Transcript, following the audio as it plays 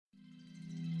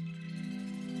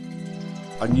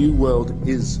A new world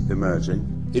is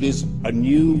emerging. It is a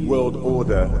new world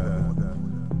order.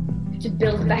 To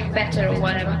build back better or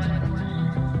whatever.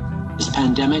 This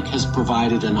pandemic has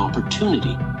provided an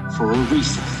opportunity for a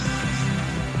reset.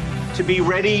 To be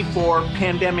ready for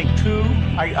pandemic 2,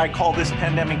 I call this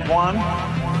pandemic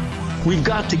 1. We've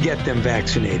got to get them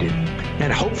vaccinated,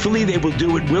 and hopefully they will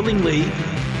do it willingly.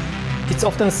 It's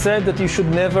often said that you should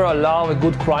never allow a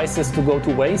good crisis to go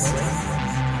to waste.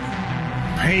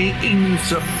 Pay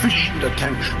insufficient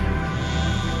attention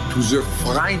to the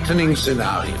frightening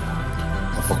scenario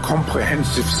of a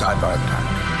comprehensive cyber attack.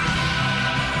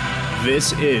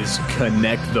 This is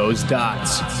Connect Those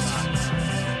Dots.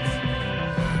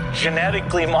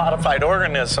 Genetically modified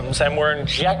organisms, and we're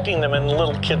injecting them in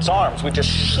little kids' arms. We just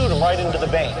shoot them right into the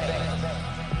vein.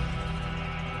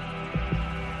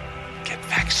 Get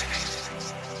vaccinated.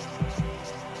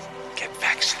 Get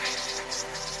vaccinated.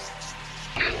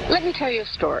 Let me tell you a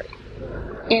story.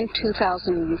 In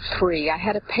 2003, I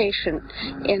had a patient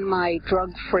in my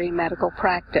drug-free medical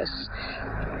practice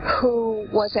who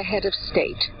was a head of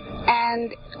state.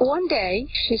 And one day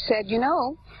she said, you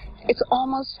know, it's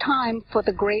almost time for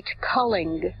the great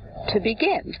culling to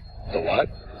begin. The what?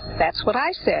 That's what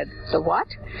I said. The what?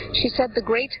 She said the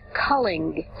great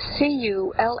culling,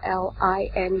 C-U-L-L-I-N-G,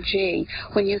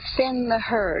 when you thin the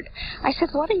herd. I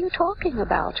said, what are you talking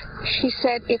about? She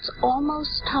said, it's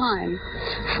almost time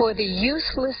for the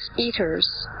useless eaters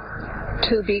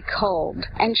to be culled.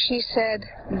 And she said,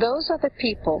 those are the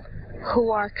people who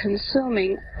are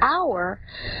consuming our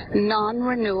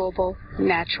non-renewable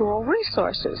natural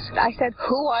resources. I said,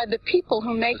 who are the people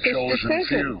who make this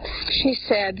decision? She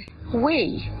said,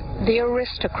 we, the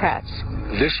aristocrats.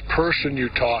 This person you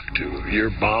talk to,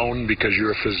 you're bound because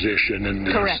you're a physician, and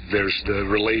there's the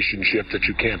relationship that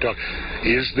you can't talk.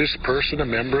 Is this person a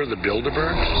member of the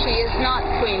Bilderbergs? She is not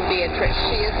Queen Beatrice.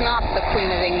 She is not the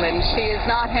Queen of England. She is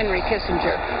not Henry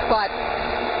Kissinger. But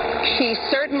she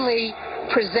certainly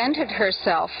presented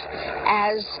herself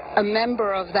as a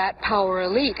member of that power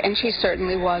elite, and she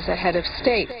certainly was a head of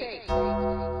state.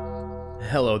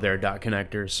 Hello there, Dot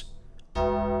Connectors,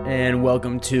 and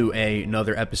welcome to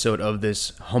another episode of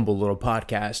this humble little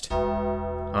podcast.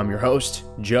 I'm your host,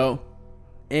 Joe,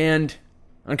 and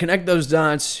on Connect Those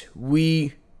Dots,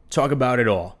 we talk about it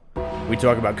all. We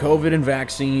talk about COVID and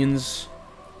vaccines,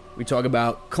 we talk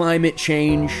about climate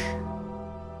change,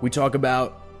 we talk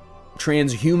about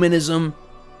transhumanism,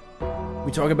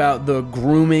 we talk about the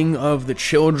grooming of the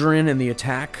children and the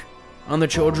attack on the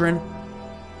children,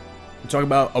 we talk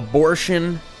about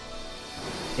abortion,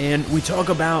 and we talk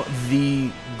about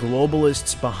the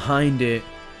globalists behind it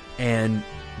and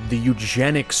the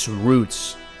eugenics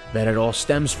roots that it all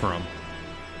stems from.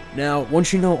 Now,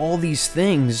 once you know all these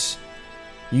things,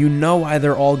 you know why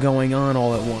they're all going on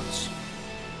all at once.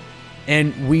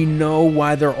 And we know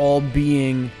why they're all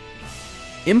being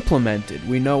implemented.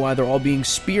 We know why they're all being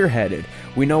spearheaded.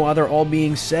 We know why they're all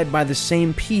being said by the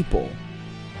same people.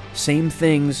 Same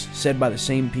things said by the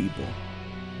same people.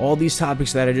 All these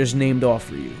topics that I just named off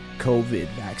for you. COVID,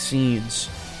 vaccines,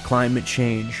 climate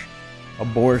change,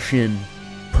 abortion,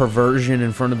 perversion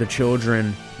in front of the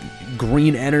children,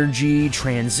 green energy,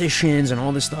 transitions, and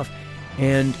all this stuff.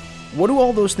 And what do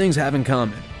all those things have in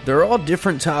common? They're all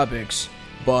different topics,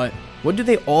 but what do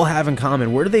they all have in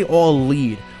common? Where do they all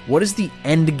lead? What is the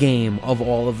end game of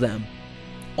all of them?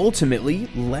 Ultimately,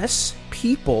 less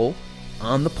people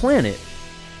on the planet.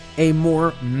 A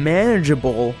more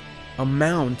manageable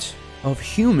amount of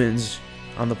humans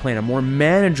on the planet. A more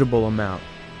manageable amount.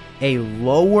 A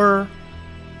lower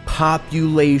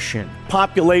population.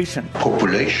 Population.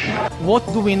 What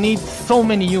do we need so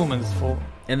many humans for?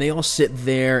 And they all sit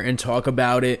there and talk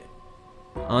about it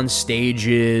on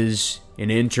stages, in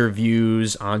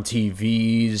interviews, on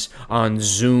TVs, on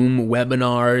Zoom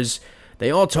webinars.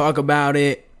 They all talk about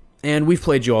it, and we've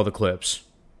played you all the clips.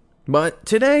 But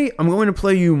today, I'm going to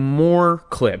play you more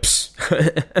clips,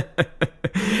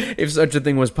 if such a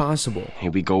thing was possible. Here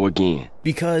we go again.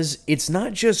 Because it's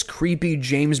not just creepy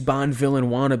James Bond villain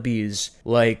wannabes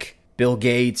like Bill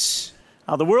Gates.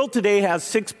 The world today has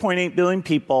 6.8 billion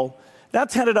people.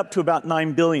 That's headed up to about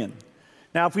 9 billion.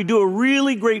 Now, if we do a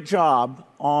really great job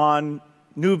on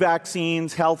new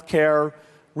vaccines, healthcare,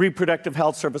 reproductive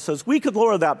health services, we could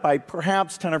lower that by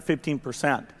perhaps 10 or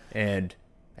 15%. And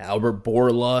Albert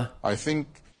Bourla. I think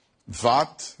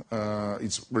that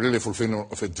it's really a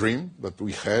fulfillment of a dream that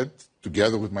we had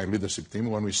together with my leadership team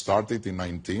when we started in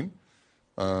 19.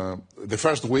 The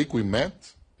first week we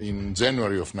met in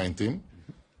January of 19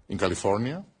 in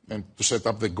California, and to set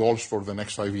up the goals for the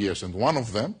next 5 years. And one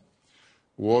of them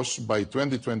was by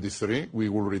 2023, we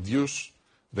will reduce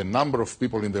the number of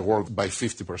people in the world by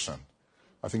 50%.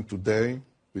 I think today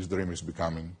this dream is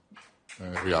becoming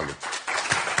reality.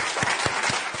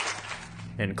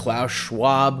 And Klaus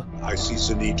Schwab. I see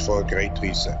the need for a great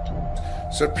reset.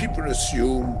 So people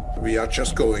assume we are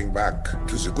just going back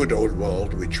to the good old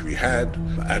world which we had,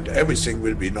 and everything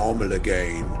will be normal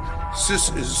again. This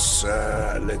is,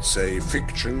 let's say,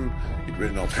 fiction. It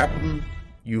will not happen.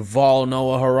 Yuval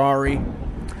Noah Harari.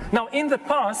 Now, in the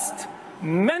past,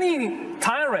 many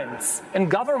tyrants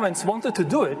and governments wanted to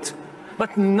do it,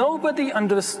 but nobody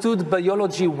understood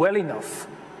biology well enough.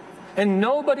 And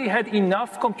nobody had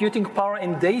enough computing power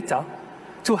and data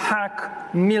to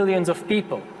hack millions of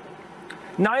people.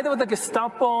 Neither the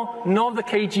Gestapo nor the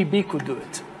KGB could do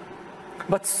it.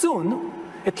 But soon,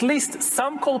 at least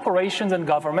some corporations and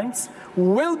governments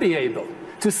will be able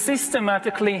to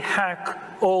systematically hack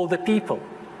all the people.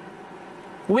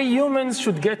 We humans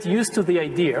should get used to the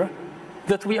idea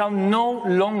that we are no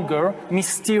longer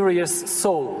mysterious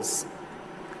souls.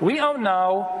 We are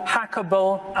now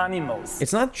hackable animals.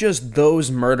 It's not just those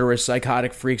murderous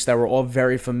psychotic freaks that we're all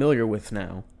very familiar with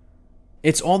now.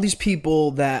 It's all these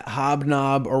people that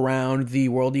hobnob around the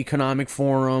World Economic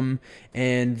Forum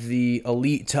and the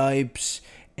elite types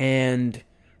and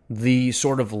the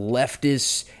sort of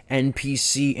leftist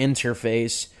NPC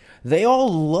interface. They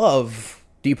all love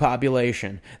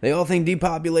depopulation. They all think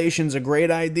depopulation's a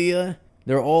great idea.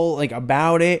 They're all like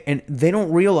about it, and they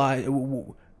don't realize,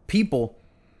 people,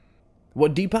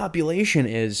 what depopulation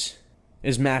is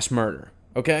mass murder,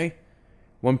 okay?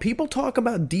 When people talk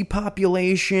about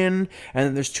depopulation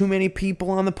and there's too many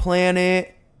people on the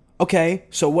planet, okay,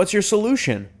 so what's your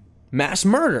solution? Mass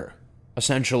murder,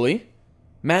 essentially.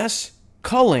 Mass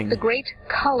culling. The great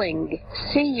culling,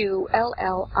 C-U-L-L-I-N-G,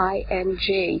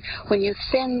 when you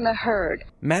thin the herd.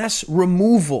 Mass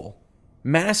removal,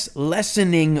 mass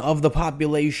lessening of the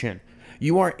population.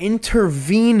 You are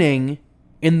intervening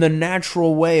in the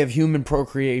natural way of human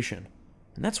procreation.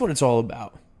 And that's what it's all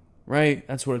about, right?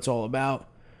 That's what it's all about.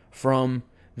 From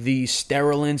the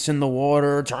sterilants in the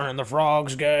water, turning the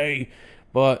frogs gay.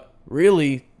 But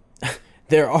really,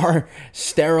 there are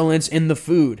sterilants in the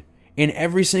food. In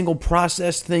every single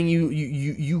processed thing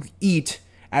you eat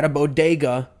at a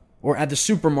bodega or at the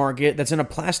supermarket that's in a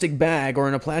plastic bag or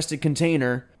in a plastic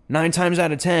container, 9 times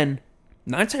out of 10,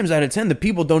 the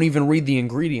people don't even read the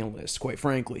ingredient list, quite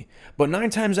frankly. But 9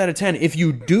 times out of 10, if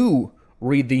you do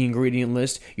read the ingredient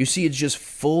list, you see it's just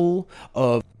full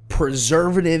of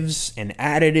preservatives and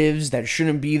additives that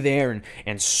shouldn't be there,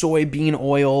 and soybean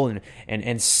oil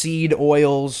and seed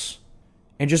oils,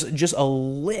 and just a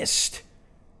list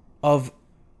of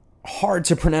hard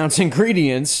to pronounce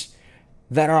ingredients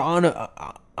that are on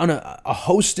a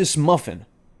Hostess muffin.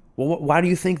 Well, why do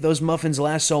you think those muffins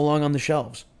last so long on the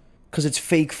shelves? Because it's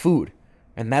fake food,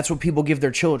 and that's what people give their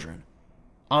children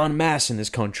en masse in this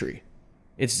country.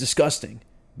 It's disgusting.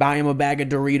 Buy them a bag of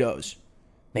Doritos.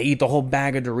 They eat the whole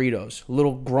bag of Doritos. A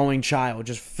little growing child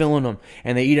just filling them,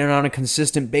 and they eat it on a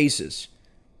consistent basis.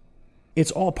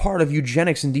 It's all part of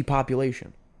eugenics and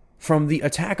depopulation. From the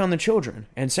attack on the children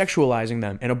and sexualizing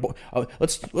them, and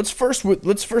let's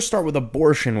first start with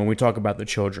abortion when we talk about the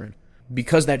children,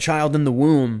 because that child in the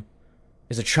womb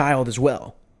is a child as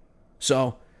well.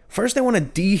 So first they want to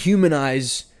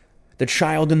dehumanize the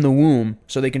child in the womb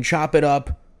so they can chop it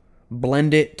up,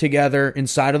 blend it together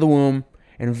inside of the womb,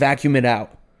 and vacuum it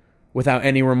out without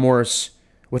any remorse,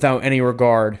 without any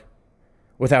regard,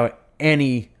 without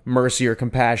any mercy or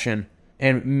compassion,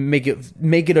 and make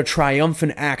it a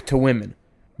triumphant act to women.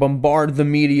 Bombard the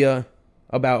media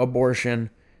about abortion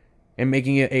and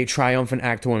making it a triumphant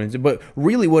act to women. But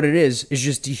really what it is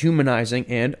just dehumanizing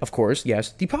and, of course,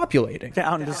 yes, depopulating.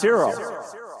 Down to zero.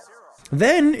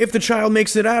 Then, if the child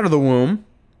makes it out of the womb,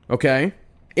 okay,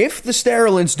 if the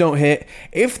sterilants don't hit,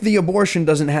 if the abortion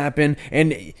doesn't happen,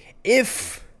 and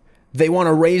if they want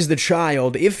to raise the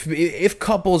child, if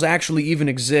couples actually even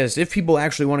exist, if people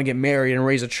actually want to get married and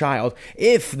raise a child,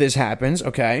 if this happens,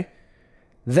 okay,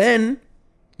 then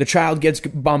the child gets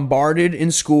bombarded in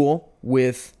school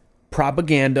with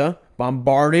propaganda,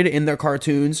 bombarded in their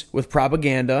cartoons with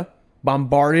propaganda,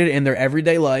 bombarded in their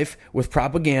everyday life with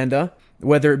propaganda,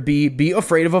 whether it be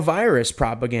afraid of a virus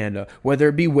propaganda, whether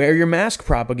it be wear your mask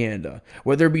propaganda,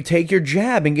 whether it be take your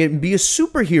jab and be a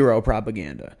superhero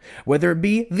propaganda, whether it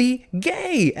be the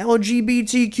gay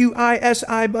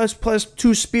LGBTQISI plus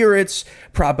 2 spirits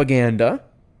propaganda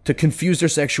to confuse their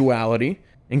sexuality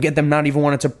and get them not even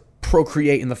wanting to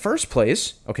procreate in the first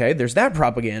place. Okay, there's that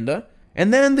propaganda.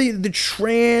 And then the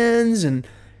trans and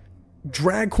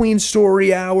drag queen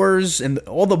story hours and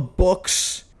all the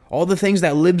books, all the things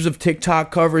that libs of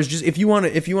TikTok covers. Just if you want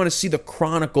to see the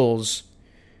chronicles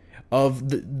of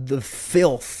the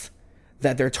filth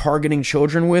that they're targeting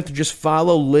children with, just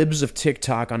follow libs of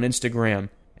TikTok on Instagram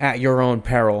at your own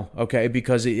peril, okay?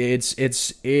 Because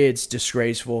it's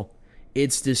disgraceful.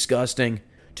 It's disgusting.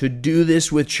 To do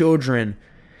this with children,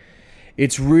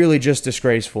 it's really just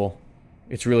disgraceful.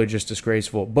 It's really just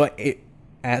disgraceful. But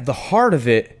at the heart of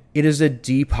it, it is a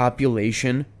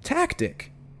depopulation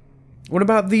tactic. What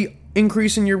about the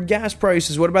increase in your gas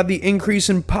prices? What about the increase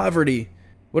in poverty?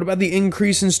 What about the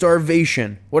increase in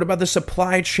starvation? What about the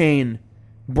supply chain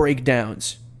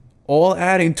breakdowns? All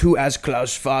adding to, as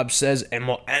Klaus Schwab says, a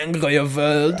more angrier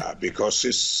world. Because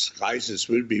this crisis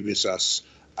will be with us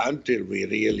until we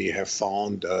really have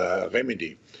found a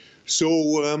remedy.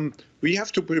 So we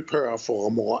have to prepare for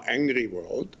a more angry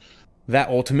world. That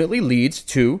ultimately leads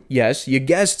to, yes, you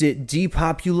guessed it,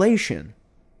 depopulation.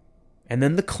 And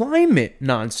then the climate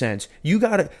nonsense.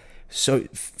 So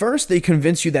first they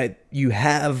convince you that you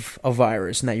have a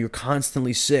virus and that you're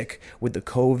constantly sick with the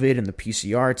COVID and the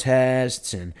PCR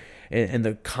tests and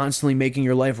the constantly making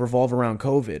your life revolve around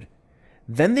COVID.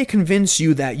 Then they convince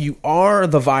you that you are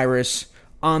the virus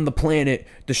on the planet,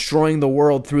 destroying the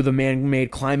world through the man-made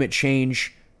climate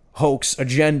change hoax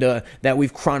agenda that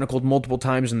we've chronicled multiple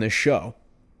times in this show.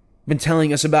 Been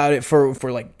telling us about it for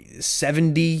like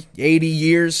 70, 80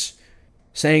 years.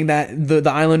 Saying that the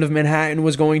island of Manhattan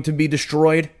was going to be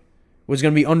destroyed, was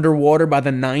going to be underwater by the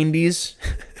 90s.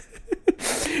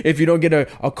 If you don't get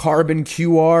a carbon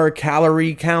QR,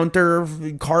 calorie counter,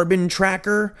 carbon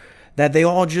tracker, that they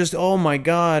all just, oh my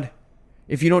God.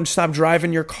 If you don't stop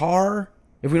driving your car,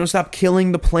 if we don't stop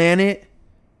killing the planet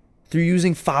through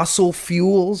using fossil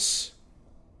fuels,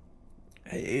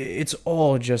 it's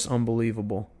all just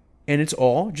unbelievable. And it's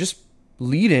all just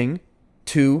leading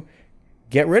to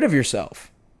get rid of yourself.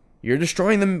 You're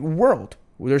destroying the world.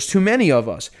 There's too many of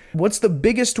us. What's the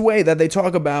biggest way that they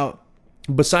talk about,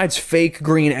 besides fake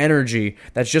green energy,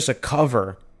 that's just a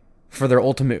cover for their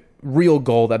ultimate real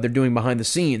goal that they're doing behind the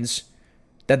scenes?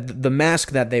 That the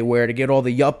mask that they wear to get all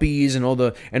the yuppies and all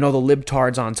the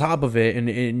libtards on top of it,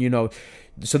 and you know,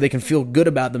 so they can feel good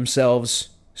about themselves,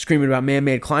 screaming about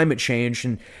man-made climate change,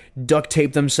 and duct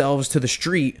tape themselves to the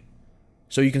street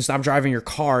so you can stop driving your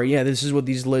car. Yeah, this is what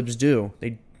these libs do.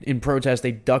 In protest,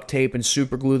 they duct tape and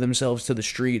super glue themselves to the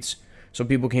streets so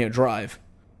people can't drive.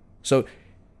 So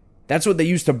that's what they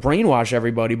use to brainwash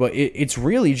everybody, but it's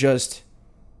really just,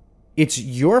 it's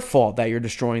your fault that you're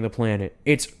destroying the planet.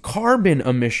 It's carbon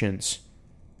emissions,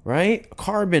 right?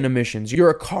 Carbon emissions. You're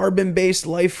a carbon-based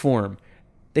life form.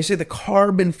 They say the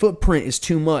carbon footprint is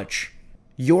too much.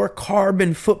 Your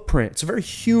carbon footprint. It's a very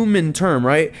human term,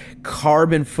 right?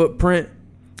 Carbon footprint.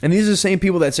 And these are the same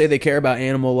people that say they care about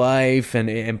animal life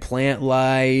and plant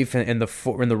life and the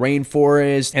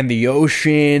rainforest and the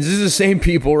oceans. This is the same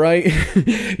people, right?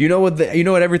 You know what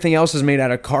everything else is made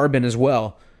out of carbon as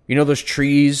well. You know those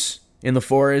trees in the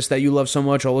forest that you love so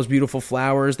much, all those beautiful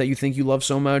flowers that you think you love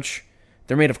so much?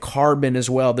 They're made of carbon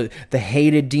as well, the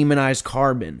hated, demonized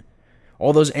carbon.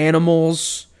 All those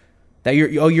animals that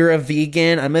you're a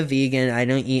vegan. I'm a vegan. I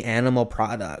don't eat animal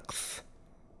products.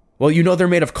 Well, you know they're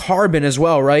made of carbon as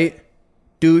well, right?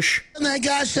 Douche. Oh my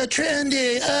gosh, so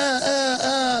trendy.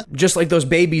 Just like those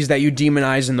babies that you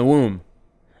demonize in the womb.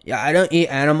 Yeah, I don't eat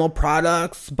animal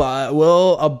products, but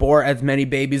we'll abort as many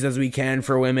babies as we can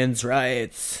for women's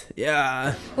rights.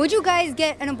 Yeah. Would you guys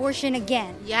get an abortion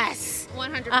again? Yes.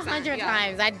 100%. 100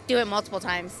 times. I'd do it multiple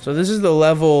times. So this is the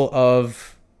level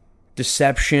of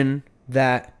deception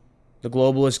that the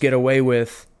globalists get away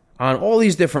with on all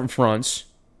these different fronts,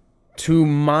 to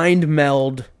mind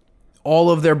meld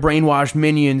all of their brainwashed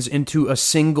minions into a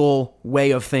single way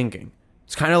of thinking.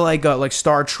 It's kind of like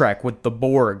Star Trek with the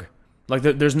Borg. Like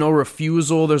there's no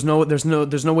refusal, there's no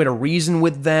way to reason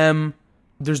with them.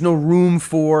 There's no room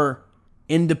for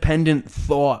independent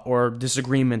thought or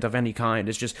disagreement of any kind.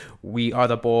 It's just, we are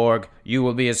the Borg, you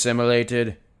will be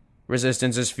assimilated.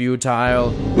 Resistance is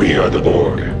futile. We are the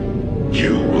Borg.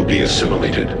 You will be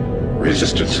assimilated.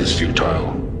 Resistance is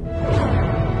futile.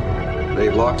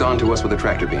 They've locked onto us with a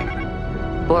tractor beam.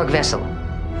 Borg vessel.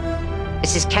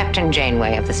 This is Captain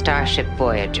Janeway of the Starship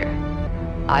Voyager.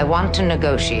 I want to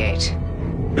negotiate.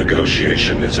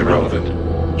 Negotiation is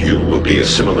irrelevant. You will be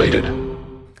assimilated.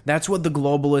 That's what the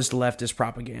globalist leftist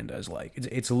propaganda is like.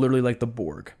 It's literally like the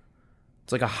Borg.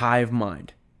 It's like a hive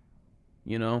mind.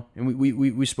 You know? And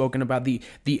we've spoken about the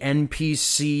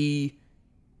NPC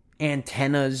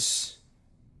antennas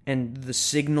and the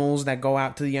signals that go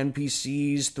out to the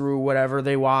NPCs through whatever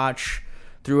they watch,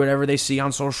 through whatever they see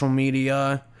on social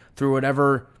media, through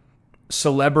whatever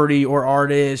celebrity or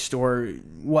artist or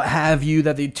what have you,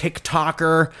 that the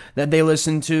TikToker that they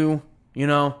listen to, you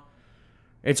know?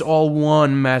 It's all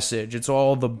one message. It's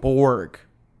all the Borg.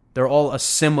 They're all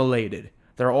assimilated.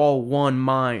 They're all one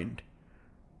mind.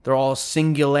 They're all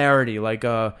singularity, like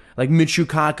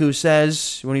Michikaku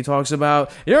says when he talks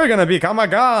about, you're going to become a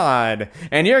god,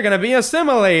 and you're going to be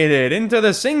assimilated into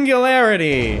the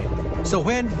singularity. So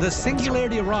when the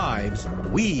singularity arrives,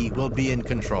 we will be in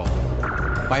control.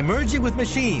 By merging with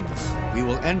machines, we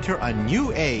will enter a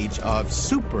new age of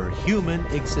superhuman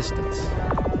existence.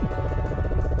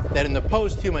 That in the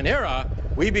post-human era,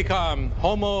 we become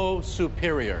Homo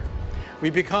superior.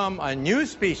 We become a new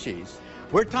species.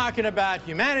 We're talking about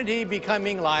humanity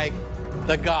becoming like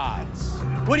the gods.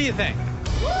 What do you think?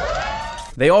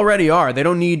 They already are. They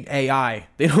don't need AI.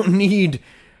 They don't need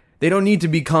to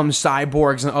become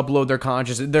cyborgs and upload their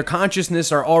consciousness. Their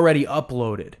consciousness are already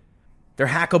uploaded. They're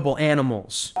hackable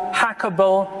animals.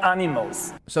 Hackable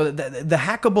animals. So the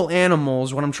hackable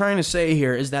animals, what I'm trying to say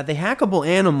here is that the hackable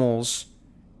animals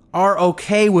are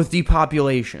okay with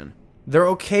depopulation. They're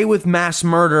okay with mass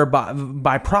murder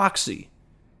by proxy.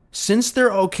 Since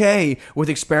they're okay with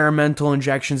experimental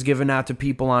injections given out to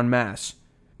people en masse,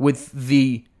 with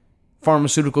the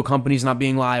pharmaceutical companies not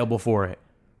being liable for it,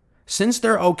 since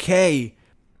they're okay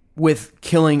with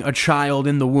killing a child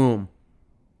in the womb,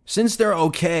 since they're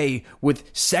okay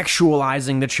with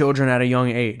sexualizing the children at a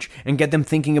young age and get them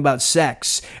thinking about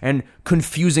sex and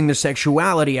confusing their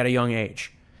sexuality at a young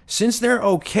age, since they're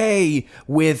okay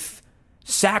with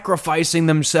sacrificing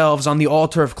themselves on the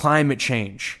altar of climate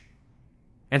change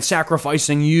and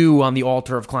sacrificing you on the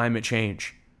altar of climate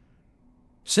change,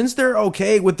 since they're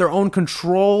okay with their own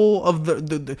control of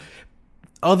the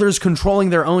others controlling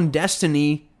their own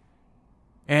destiny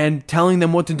and telling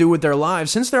them what to do with their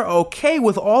lives, since they're okay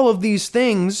with all of these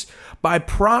things, by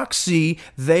proxy,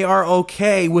 they are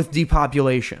okay with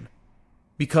depopulation.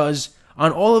 Because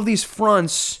on all of these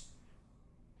fronts,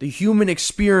 the human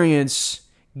experience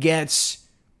gets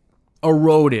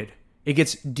eroded. It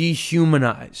gets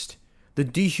dehumanized. The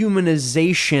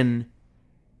dehumanization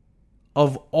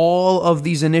of all of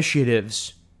these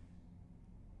initiatives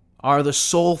are the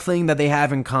sole thing that they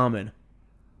have in common.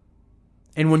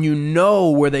 And when you know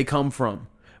where they come from,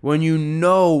 when you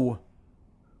know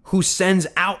who sends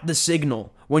out the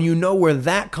signal, when you know where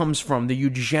that comes from, the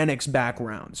eugenics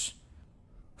backgrounds,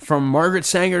 from Margaret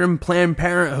Sanger and Planned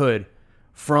Parenthood,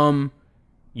 from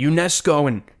UNESCO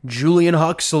and Julian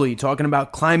Huxley talking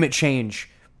about climate change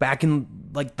back in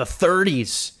like the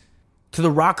 30s, to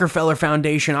the Rockefeller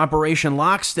Foundation Operation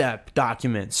Lockstep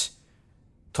documents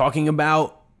talking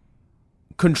about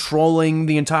controlling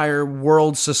the entire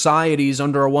world's societies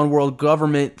under a one world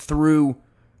government through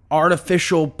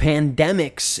artificial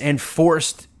pandemics and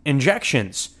forced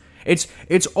injections.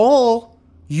 It's all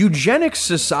eugenics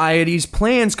society's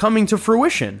plans coming to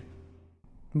fruition.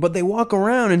 But they walk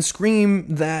around and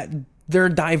scream that they're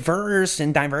diverse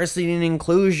and diversity and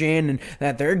inclusion and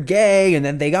that they're gay and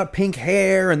that they got pink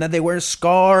hair and that they wear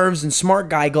scarves and smart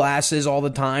guy glasses all the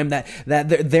time, that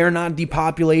they're not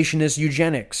depopulationist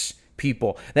eugenics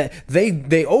people, that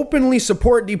they openly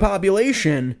support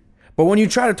depopulation, but when you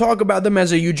try to talk about them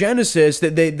as a eugenicist,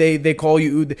 they call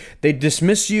you, they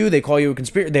dismiss you, they call you a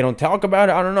conspiracy, they don't talk about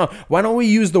it. I don't know. Why don't we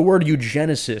use the word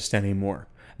eugenicist anymore?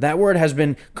 That word has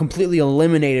been completely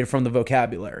eliminated from the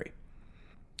vocabulary.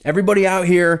 Everybody out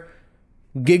here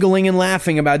giggling and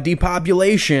laughing about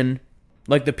depopulation,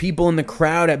 like the people in the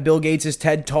crowd at Bill Gates'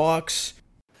 TED Talks.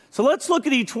 So let's look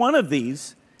at each one of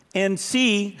these and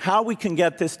see how we can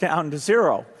get this down to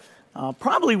zero.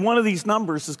 Probably one of these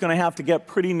numbers is going to have to get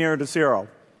pretty near to zero.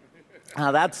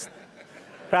 That's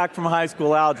back from high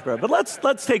school algebra. But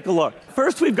let's take a look.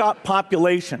 First, we've got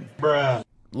population.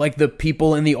 Like the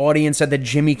people in the audience at the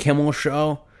Jimmy Kimmel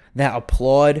show that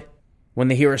applaud when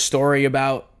they hear a story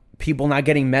about people not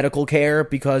getting medical care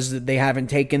because they haven't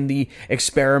taken the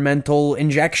experimental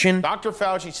injection. Dr.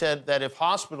 Fauci said that if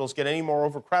hospitals get any more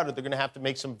overcrowded, they're going to have to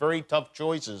make some very tough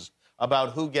choices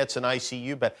about who gets an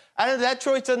ICU bed. That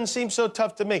choice doesn't seem so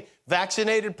tough to me.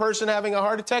 Vaccinated person having a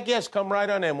heart attack? Yes, come right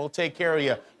on in. We'll take care of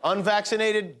you.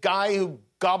 Unvaccinated guy who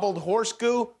gobbled horse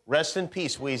goo? Rest in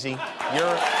peace, Wheezy.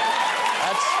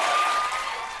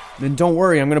 Then don't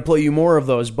worry, I'm going to play you more of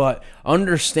those, but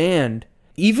understand,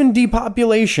 even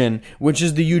depopulation, which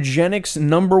is the eugenics'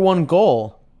 #1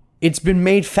 goal, it's been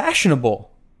made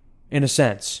fashionable, in a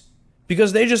sense.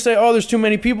 Because they just say, oh, there's too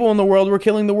many people in the world, we're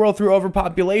killing the world through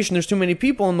overpopulation, there's too many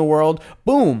people in the world,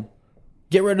 boom,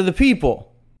 get rid of the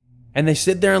people. And they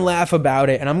sit there and laugh about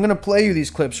it, and I'm going to play you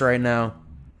these clips right now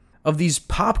of these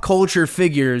pop culture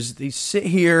figures. They sit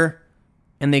here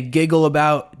and they giggle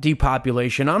about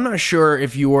depopulation. I'm not sure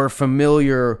if you are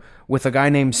familiar with a guy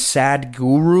named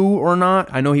Sadhguru or not.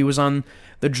 I know he was on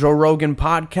the Joe Rogan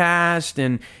podcast,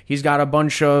 and he's got a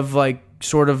bunch of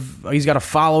he's got a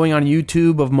following on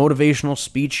YouTube of motivational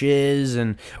speeches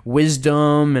and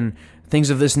wisdom and things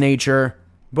of this nature.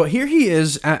 But here he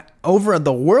is over at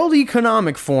the World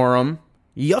Economic Forum,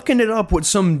 yucking it up with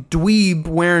some dweeb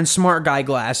wearing smart guy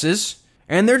glasses,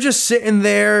 and they're just sitting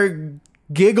there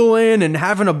giggling and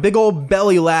having a big old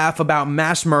belly laugh about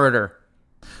mass murder.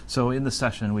 So in the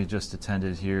session we just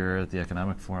attended here at the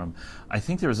Economic Forum, I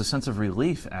think there was a sense of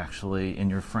relief, actually, in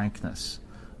your frankness.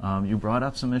 You brought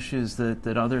up some issues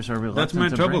that others are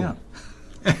reluctant to bring up.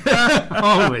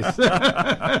 Always.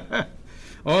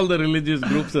 All the religious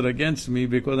groups are against me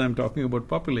because I'm talking about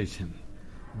population.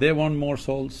 They want more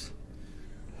souls.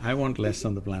 I want less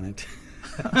on the planet.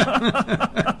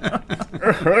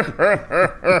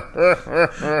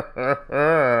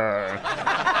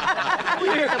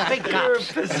 You're a big cop.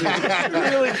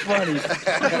 Really funny.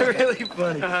 Really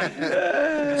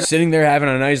funny. Sitting there having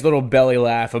a nice little belly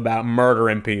laugh about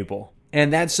murdering people.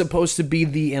 And that's supposed to be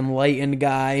the enlightened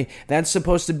guy. That's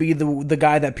supposed to be the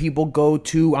guy that people go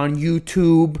to on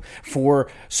YouTube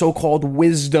for so-called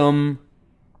wisdom.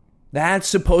 That's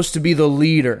supposed to be the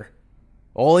leader.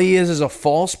 All he is a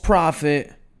false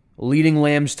prophet leading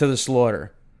lambs to the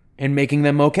slaughter and making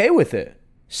them okay with it.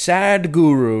 Sad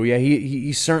guru. Yeah,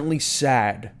 he's certainly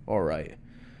sad. All right.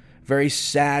 Very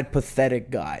sad, pathetic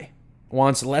guy.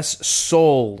 Wants less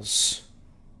souls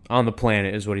on the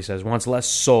planet is what he says. Wants less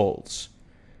souls.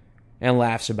 And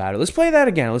laughs about it. Let's play that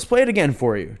again. Let's play it again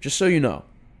for you, just so you know.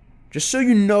 Just so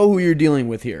you know who you're dealing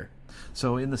with here.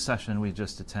 So in the session we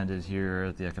just attended here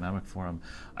at the Economic Forum,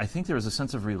 I think there was a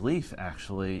sense of relief,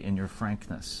 actually, in your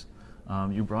frankness.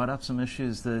 You brought up some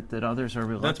issues that others are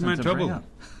reluctant to bring up.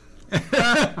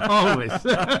 Always.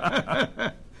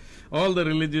 All the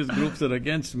religious groups are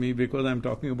against me because I'm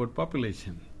talking about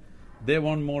population. They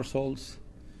want more souls.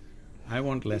 I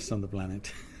want less on the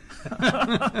planet.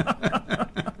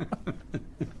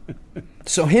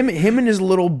 So him and his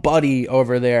little buddy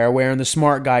over there wearing the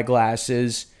smart guy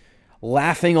glasses,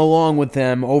 laughing along with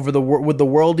them with the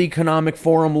World Economic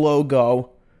Forum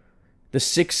logo, the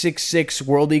 666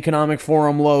 World Economic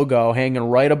Forum logo hanging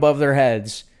right above their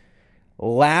heads,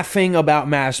 laughing about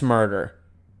mass murder.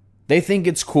 They think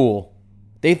it's cool.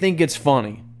 They think it's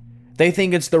funny. They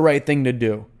think it's the right thing to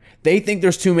do. They think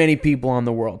there's too many people on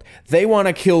the world. They want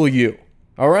to kill you.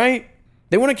 All right?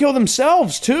 They want to kill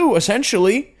themselves too,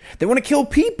 essentially. They want to kill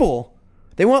people.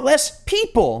 They want less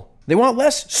people. They want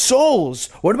less souls.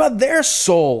 What about their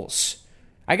souls?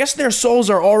 I guess their souls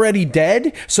are already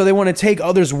dead, so they want to take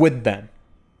others with them.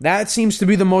 That seems to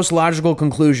be the most logical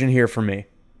conclusion here for me.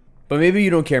 But maybe you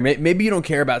don't care. Maybe you don't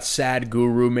care about Sad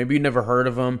Guru. Maybe you never heard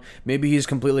of him. Maybe he's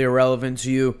completely irrelevant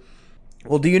to you.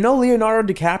 Well, do you know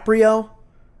Leonardo DiCaprio?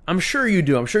 I'm sure you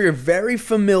do. I'm sure you're very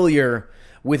familiar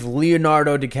with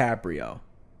Leonardo DiCaprio.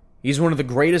 He's one of the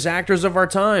greatest actors of our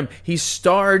time. He's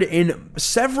starred in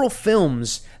several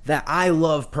films that I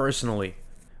love personally.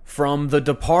 From The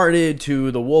Departed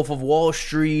to The Wolf of Wall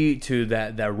Street to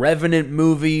that Revenant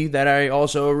movie that I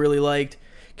also really liked.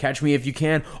 Catch Me If You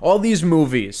Can. All these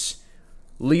movies.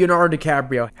 Leonardo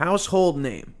DiCaprio, household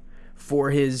name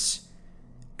for his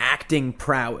acting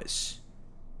prowess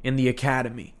in the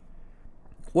Academy.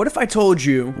 What if I told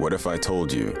you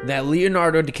that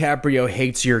Leonardo DiCaprio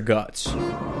hates your guts? It's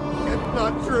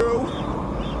not true.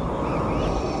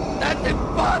 That's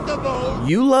impossible.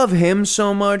 You love him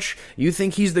so much. You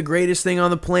think he's the greatest thing on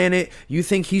the planet. You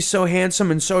think he's so handsome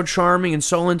and so charming and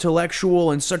so intellectual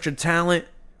and such a talent.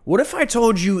 What if I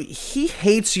told you he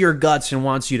hates your guts and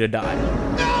wants you to die?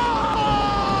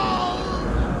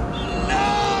 No!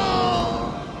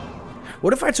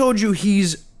 What if I told you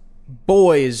he's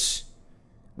boys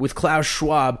with Klaus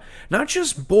Schwab? Not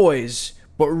just boys,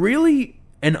 but really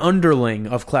an underling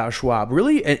of Klaus Schwab.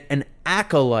 Really an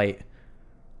acolyte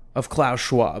of Klaus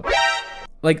Schwab.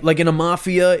 Like in a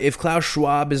mafia, if Klaus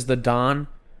Schwab is the Don,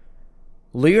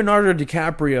 Leonardo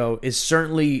DiCaprio is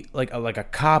certainly like a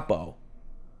capo.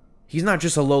 He's not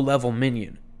just a low-level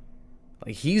minion.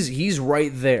 Like he's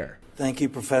right there. Thank you,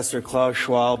 Professor Klaus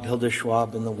Schwab, Hilda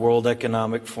Schwab, and the World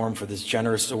Economic Forum for this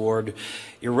generous award.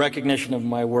 Your recognition of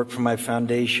my work for my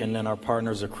foundation and our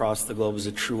partners across the globe is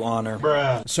a true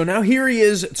honor. So now here he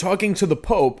is talking to the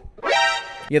Pope.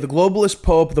 Yeah, the globalist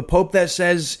Pope, the Pope that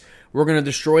says we're going to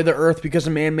destroy the Earth because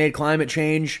of man-made climate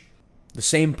change. The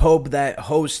same Pope that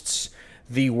hosts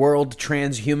the World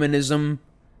Transhumanism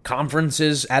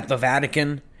conferences at the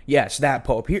Vatican. Yes, that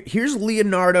Pope. Here's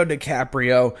Leonardo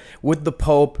DiCaprio with the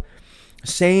Pope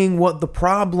saying what the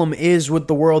problem is with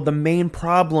the world. The main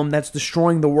problem that's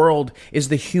destroying the world is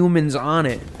the humans on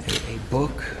it. A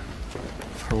book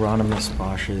for Hieronymus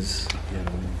Bosch's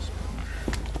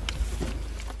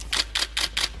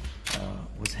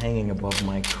was hanging above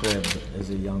my crib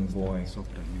as a young boy.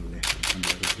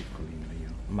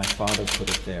 My father put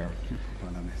it there.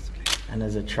 And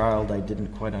as a child, I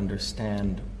didn't quite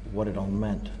understand what it all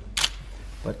meant.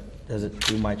 But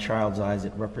through my child's eyes,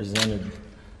 it represented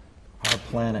our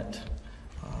planet,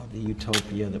 the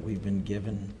utopia that we've been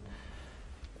given,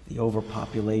 the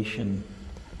overpopulation,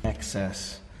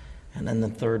 excess. And then the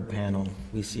third panel,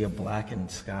 we see a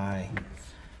blackened sky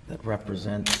that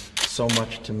represents so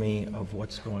much to me of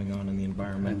what's going on in the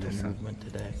environmental movement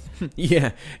today.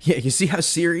 Yeah, you see how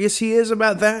serious he is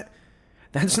about that?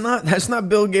 That's not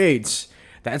Bill Gates.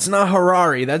 That's not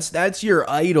Harari. That's your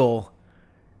idol.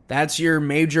 That's your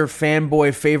major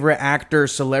fanboy, favorite actor,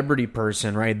 celebrity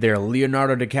person right there,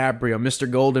 Leonardo DiCaprio, Mr.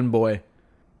 Golden Boy.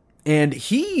 And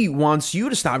he wants you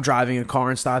to stop driving a car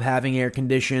and stop having air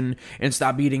condition and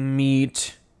stop eating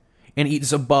meat and eat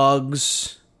some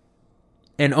bugs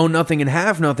and own nothing and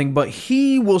have nothing, but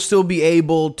he will still be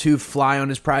able to fly on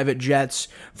his private jets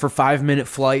for 5-minute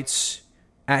flights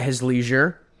at his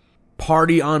leisure,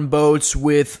 party on boats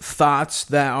with thoughts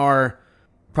that are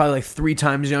probably like 3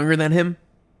 times younger than him.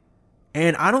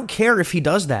 And I don't care if he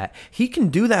does that. He can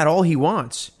do that all he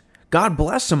wants. God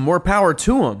bless him, more power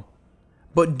to him.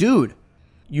 But dude,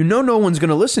 you know no one's going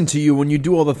to listen to you when you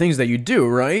do all the things that you do,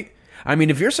 right? I mean,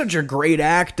 if you're such a great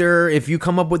actor, if you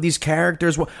come up with these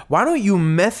characters, why don't you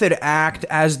method act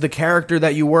as the character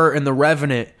that you were in The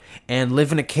Revenant and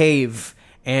live in a cave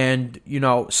and,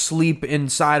 sleep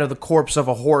inside of the corpse of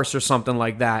a horse or something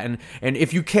like that? And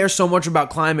if you care so much about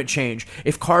climate change,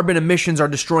 if carbon emissions are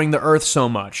destroying the earth so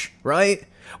much, right?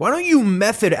 Why don't you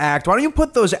method act? Why don't you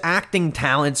put those acting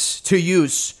talents to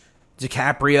use,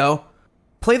 DiCaprio?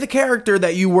 Play the character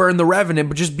that you were in The Revenant,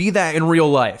 but just be that in real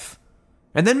life.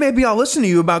 And then maybe I'll listen to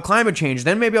you about climate change.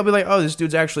 Then maybe I'll be like, oh, this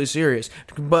dude's actually serious.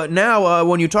 But now,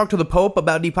 when you talk to the Pope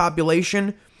about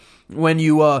depopulation, when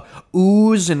you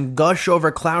ooze and gush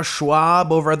over Klaus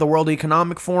Schwab over at the World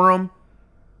Economic Forum,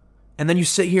 and then you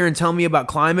sit here and tell me about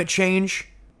climate change,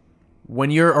 when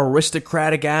your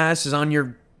aristocratic ass is on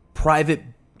your private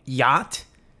yacht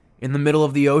in the middle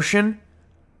of the ocean,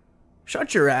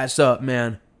 shut your ass up,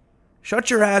 man.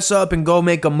 Shut your ass up and go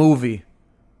make a movie.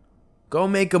 Go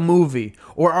make a movie.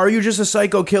 Or are you just a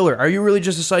psycho killer? Are you really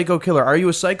just a psycho killer? Are you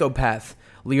a psychopath,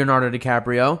 Leonardo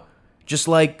DiCaprio? Just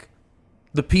like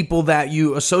the people that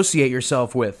you associate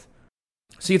yourself with.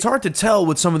 See, it's hard to tell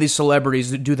with some of these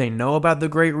celebrities. Do they know about the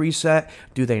Great Reset?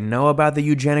 Do they know about the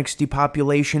eugenics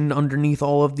depopulation underneath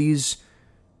all of these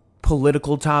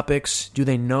political topics? Do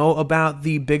they know about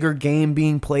the bigger game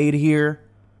being played here?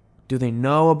 Do they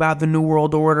know about the New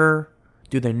World Order?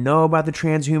 Do they know about the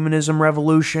transhumanism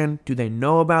revolution? Do they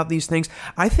know about these things?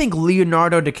 I think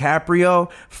Leonardo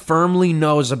DiCaprio firmly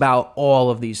knows about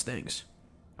all of these things.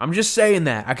 I'm just saying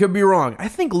that. I could be wrong. I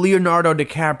think Leonardo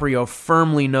DiCaprio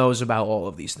firmly knows about all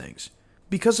of these things.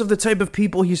 Because of the type of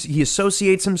people he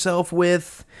associates himself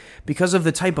with, because of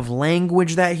the type of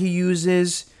language that he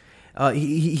uses,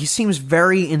 he seems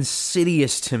very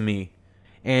insidious to me.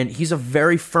 And he's a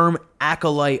very firm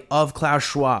acolyte of Klaus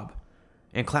Schwab.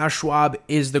 And Klaus Schwab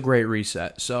is the Great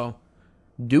Reset. So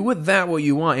do with that what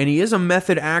you want. And he is a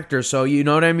method actor, so you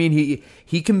know what I mean?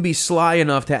 He can be sly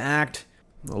enough to act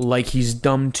like he's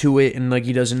dumb to it and like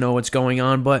he doesn't know what's going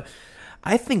on. But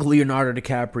I think Leonardo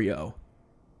DiCaprio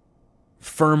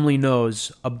firmly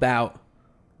knows about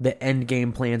the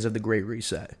endgame plans of the Great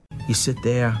Reset. You sit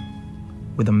there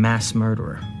with a mass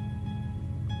murderer.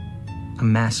 A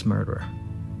mass murderer.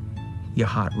 Your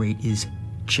heart rate is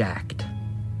jacked.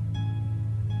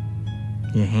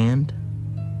 Your hand?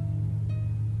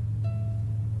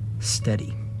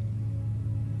 Steady.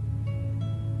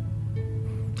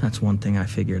 That's one thing I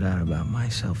figured out about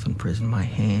myself in prison. My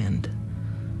hand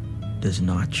does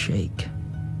not shake.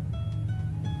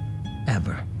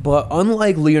 Ever. But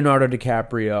unlike Leonardo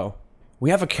DiCaprio, we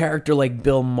have a character like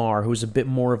Bill Maher who's a bit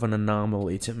more of an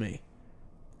anomaly to me.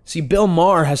 See, Bill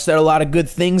Maher has said a lot of good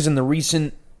things in the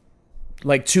recent,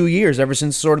 2 years, ever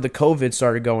since sort of the COVID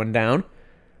started going down.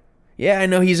 Yeah, I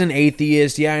know he's an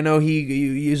atheist. Yeah, I know he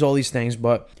uses all these things,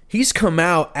 but he's come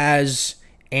out as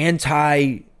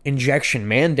anti-injection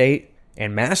mandate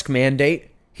and mask mandate.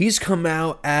 He's come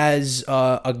out as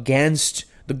against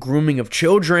the grooming of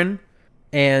children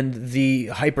and the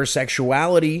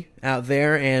hypersexuality out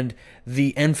there and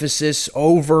the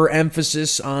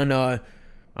overemphasis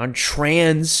on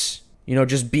trans,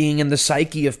 just being in the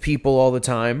psyche of people all the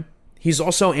time. He's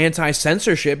also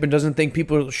anti-censorship and doesn't think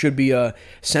people should be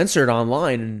censored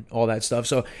online and all that stuff.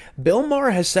 So Bill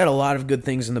Maher has said a lot of good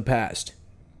things in the past.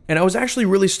 And I was actually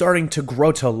really starting to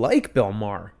grow to like Bill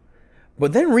Maher.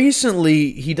 But then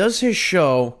recently, he does his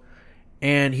show,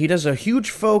 and he does a huge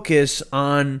focus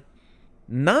on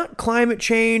not climate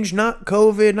change, not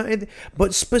COVID,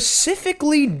 but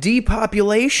specifically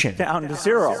depopulation. Down to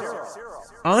zero.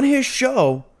 On his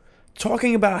show,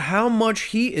 talking about how much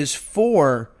he is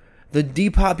for the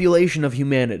depopulation of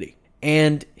humanity.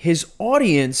 And his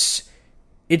audience,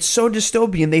 it's so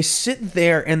dystopian. They sit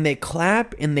there and they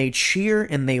clap and they cheer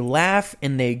and they laugh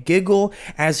and they giggle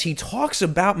as he talks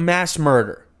about mass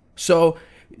murder. So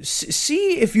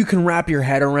see if you can wrap your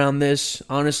head around this,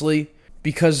 honestly,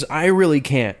 because I really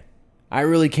can't. I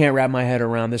really can't wrap my head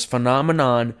around this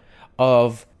phenomenon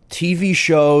of TV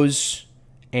shows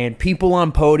and people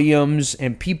on podiums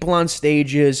and people on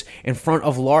stages in front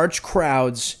of large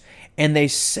crowds, and they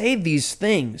say these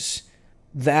things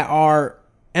that are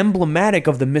emblematic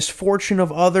of the misfortune of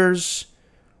others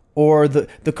or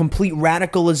the complete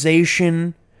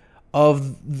radicalization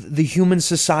of the human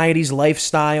society's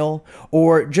lifestyle,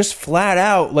 or just flat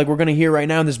out, like we're going to hear right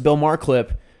now in this Bill Maher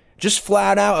clip, just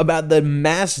flat out about the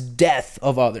mass death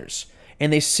of others.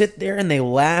 And they sit there and they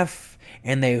laugh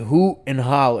and they hoot and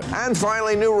holler. And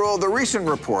finally, new rule, the recent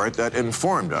report that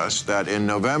informed us that in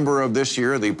November of this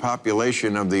year, the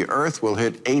population of the Earth will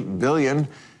hit 8 billion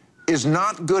is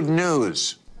not good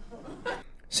news.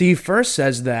 See, he first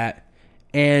says that,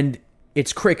 and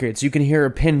it's crickets. You can hear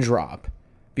a pin drop.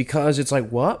 Because it's like,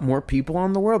 what? More people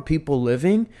on the world? People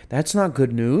living? That's not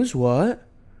good news? What?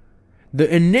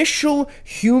 The initial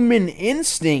human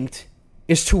instinct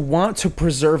is to want to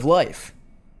preserve life.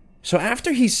 So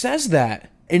after he says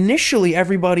that, initially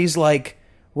everybody's like,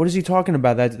 what is he talking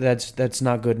about? That's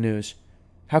not good news.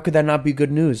 How could that not be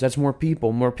good news? That's more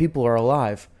people. More people are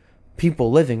alive. People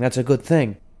living, that's a good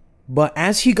thing. But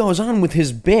as he goes on with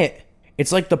his bit,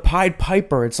 it's like the Pied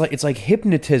Piper. It's like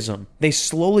hypnotism. They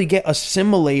slowly get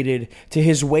assimilated to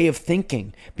his way of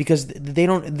thinking because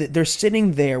they're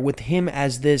sitting there with him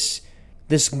as this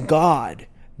god,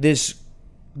 this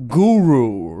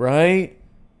guru, right?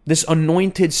 This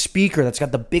anointed speaker that's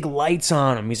got the big lights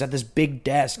on him. He's at this big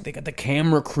desk. They got the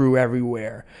camera crew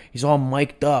everywhere. He's all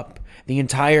mic'd up. The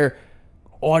entire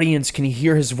audience can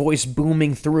hear his voice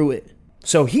booming through it.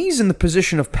 So he's in the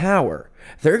position of power.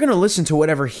 They're going to listen to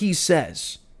whatever he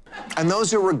says. And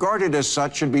those who are regarded as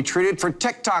such should be treated for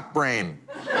TikTok brain.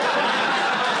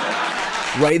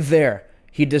 Right there.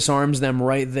 He disarms them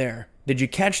right there. Did you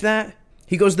catch that?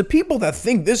 He goes, the people that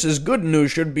think this is good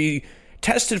news should be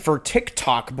tested for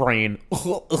TikTok brain.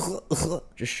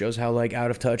 Just shows how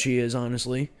out of touch he is,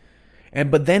 honestly.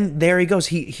 But then there he goes.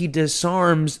 He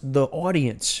disarms the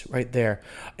audience right there.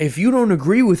 If you don't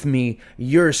agree with me,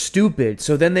 you're stupid.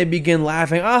 So then they begin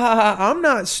laughing. I'm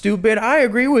not stupid. I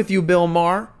agree with you, Bill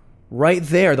Maher. Right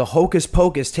there, the hocus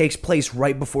pocus takes place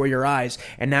right before your eyes.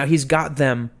 And now he's got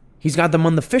them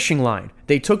on the fishing line.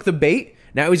 They took the bait.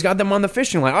 Now he's got them on the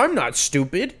fishing line. I'm not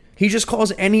stupid. He just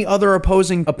calls any other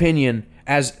opposing opinion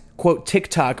as, quote,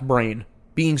 TikTok brain,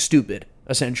 being stupid,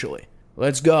 essentially.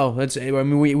 Let's go.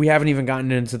 We haven't even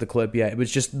gotten into the clip yet. It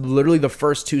was just literally the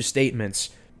first two statements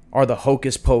are the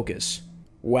hocus pocus.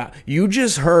 Wow. You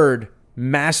just heard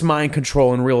mass mind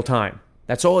control in real time.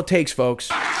 That's all it takes, folks.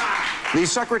 The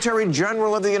Secretary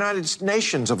General of the United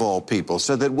Nations, of all people,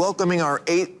 said that welcoming our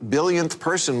 8 billionth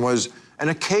person was an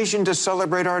occasion to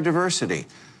celebrate our diversity.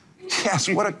 Yes,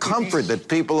 what a comfort that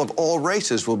people of all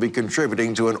races will be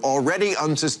contributing to an already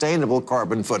unsustainable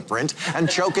carbon footprint and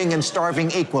choking and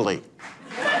starving equally.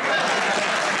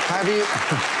 Have you...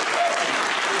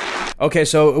 Okay,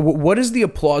 so what is the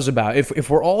applause about? If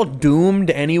we're all doomed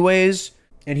anyways,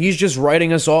 and he's just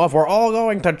writing us off, we're all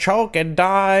going to choke and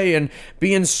die and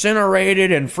be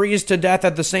incinerated and freeze to death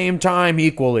at the same time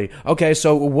equally. Okay,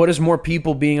 so what does more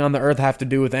people being on the earth have to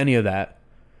do with any of that?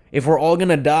 If we're all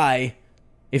gonna die...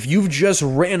 If you've just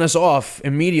written us off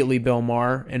immediately, Bill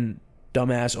Maher and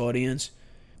dumbass audience,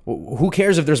 who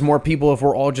cares if there's more people if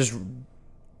we're all just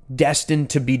destined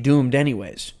to be doomed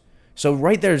anyways? So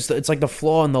right there, it's like the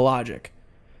flaw in the logic.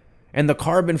 And the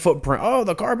carbon footprint. Oh,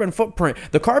 the carbon footprint.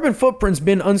 The carbon footprint's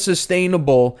been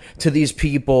unsustainable to these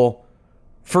people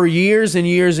for years and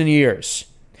years and years.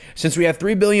 Since we had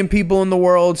 3 billion people in the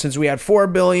world, since we had 4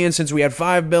 billion, since we had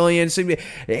 5 billion,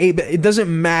 it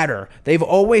doesn't matter. They've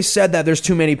always said that there's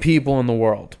too many people in the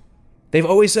world. They've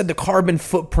always said the carbon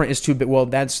footprint is too big. Well,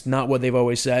 that's not what they've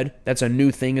always said. That's a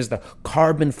new thing, is the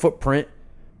carbon footprint.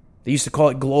 They used to call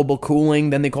it global cooling,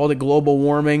 then they called it global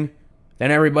warming.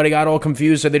 Then everybody got all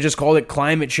confused, so they just called it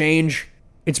climate change.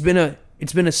 It's been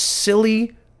a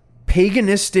silly,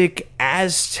 paganistic,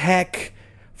 Aztec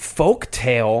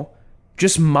folktale,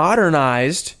 just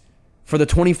modernized for the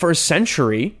 21st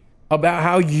century, about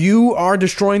how you are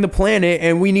destroying the planet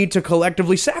and we need to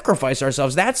collectively sacrifice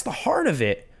ourselves. That's the heart of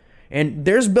it. And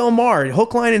there's Bill Maher,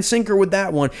 hook, line, and sinker with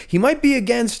that one. He might be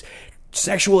against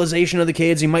sexualization of the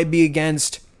kids. He might be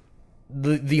against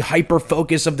the hyper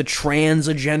focus of the trans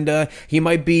agenda. He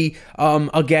might be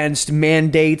against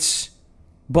mandates.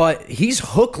 But he's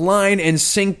hook, line, and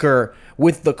sinker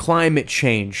with the climate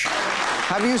change.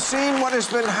 Have you seen what has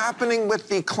been happening with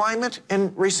the climate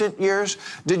in recent years?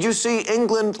 Did you see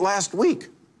England last week?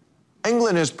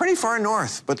 England is pretty far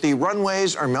north, but the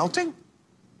runways are melting.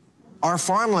 Our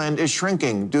farmland is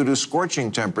shrinking due to scorching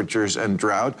temperatures and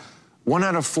drought. 1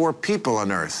 out of 4 people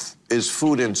on Earth is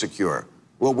food insecure,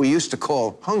 what we used to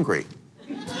call hungry.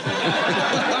 There's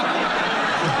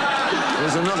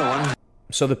another one.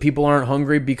 So the people aren't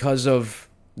hungry because of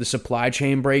the supply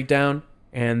chain breakdown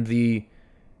and the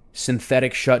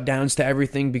synthetic shutdowns to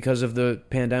everything because of the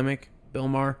pandemic, Bill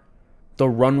Maher? The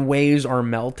runways are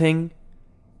melting?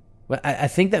 I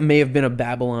think that may have been a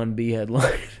Babylon Bee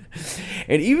headline.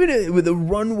 And even with the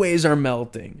runways are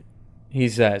melting, he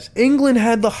says, England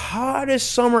had the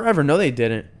hottest summer ever. No, they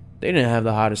didn't. They didn't have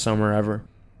the hottest summer ever.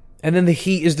 And then the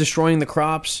heat is destroying the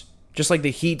crops, just like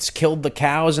the heat's killed the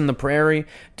cows in the prairie.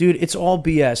 Dude, it's all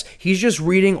BS. He's just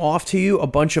reading off to you a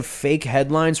bunch of fake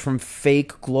headlines from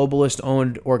fake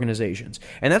globalist-owned organizations.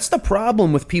 And that's the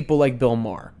problem with people like Bill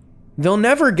Maher. They'll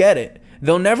never get it.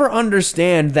 They'll never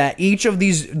understand that each of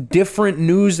these different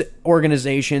news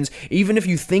organizations, even if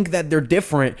you think that they're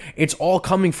different, it's all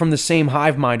coming from the same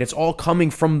hive mind. It's all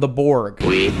coming from the Borg.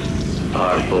 We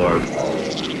are Borg.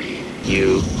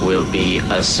 You will be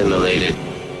assimilated.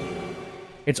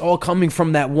 It's all coming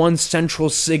from that one central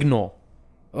signal.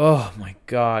 Oh my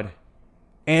God.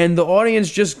 And the audience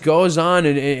just goes on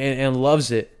and loves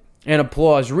it. And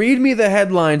applause. Read me the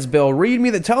headlines, Bill.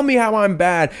 Tell me how I'm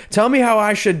bad. Tell me how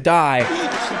I should die.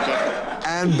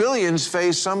 And billions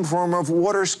face some form of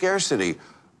water scarcity.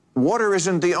 Water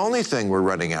isn't the only thing we're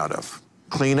running out of.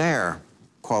 Clean air,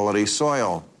 quality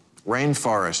soil,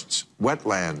 rainforests,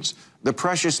 wetlands, the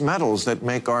precious metals that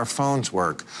make our phones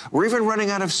work. We're even running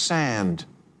out of sand.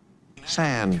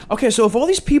 Okay, so if all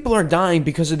these people are dying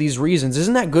because of these reasons,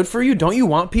 isn't that good for you? Don't you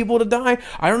want people to die?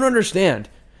 I don't understand.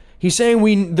 He's saying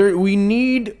we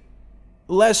need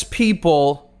less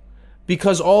people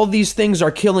because all these things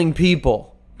are killing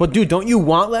people. But dude, don't you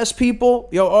want less people?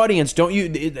 Yo, audience,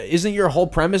 isn't your whole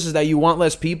premise is that you want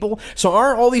less people? So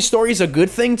aren't all these stories a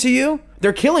good thing to you?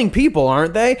 They're killing people,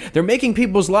 aren't they? They're making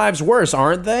people's lives worse,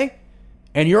 aren't they?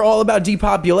 And you're all about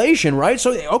depopulation, right?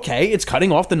 So, okay, it's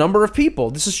cutting off the number of people.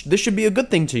 This should be a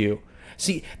good thing to you.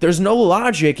 See, there's no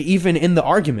logic even in the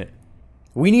argument.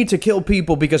 We need to kill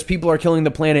people because people are killing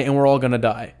the planet and we're all going to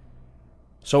die.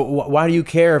 So why do you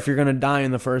care if you're going to die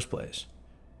in the first place?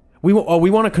 We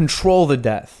want to control the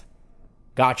death.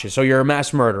 Gotcha. So you're a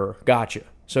mass murderer. Gotcha.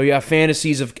 So you have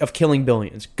fantasies of killing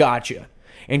billions. Gotcha.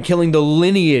 And killing the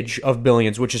lineage of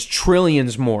billions, which is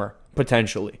trillions more,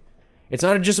 potentially. It's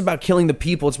not just about killing the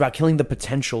people, it's about killing the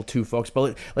potential too, folks.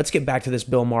 But let's get back to this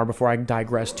Bill Maher before I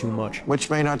digress too much. Which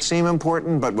may not seem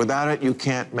important, but without it, you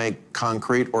can't make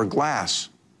concrete or glass,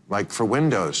 like for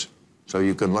windows, so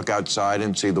you can look outside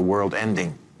and see the world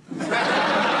ending.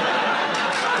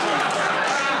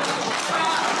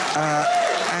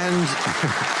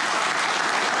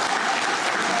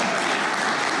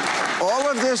 All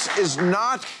of this is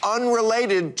not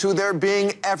unrelated to there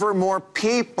being ever more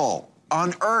people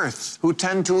on Earth who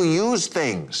tend to use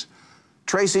things.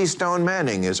 Tracy Stone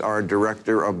Manning is our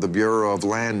director of the Bureau of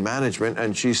Land Management,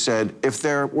 and she said, if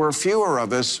there were fewer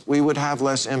of us, we would have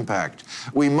less impact.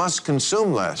 We must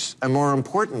consume less, and more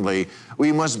importantly,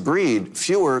 we must breed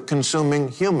fewer consuming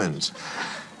humans.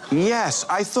 Yes,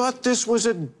 I thought this was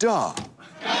a duh.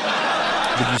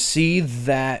 Did you see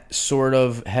that sort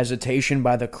of hesitation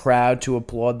by the crowd to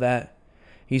applaud that?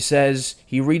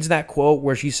 He reads that quote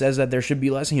where she says that there should be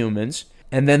less humans,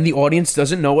 and then the audience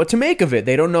doesn't know what to make of it.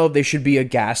 They don't know if they should be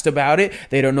aghast about it.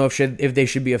 They don't know if they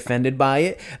should be offended by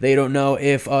it. They don't know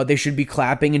if they should be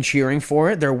clapping and cheering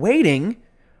for it. They're waiting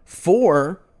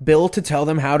for Bill to tell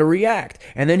them how to react.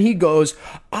 And then he goes,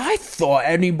 I thought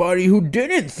anybody who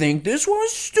didn't think this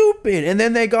was stupid. And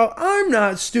then they go, I'm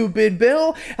not stupid,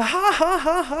 Bill. Ha ha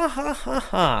ha ha ha ha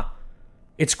ha.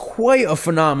 It's quite a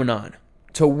phenomenon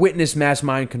to witness mass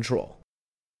mind control.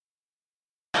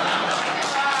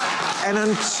 And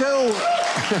until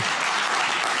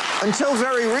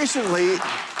very recently,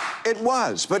 it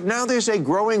was. But now there's a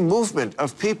growing movement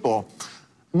of people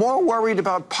more worried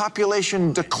about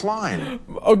population decline.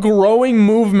 A growing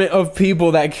movement of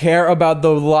people that care about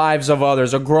the lives of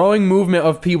others. A growing movement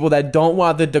of people that don't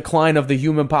want the decline of the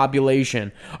human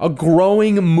population. A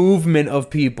growing movement of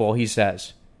people, he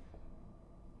says.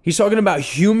 He's talking about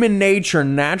human nature,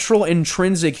 natural,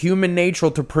 intrinsic human nature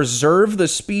to preserve the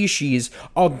species.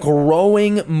 A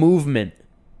growing movement.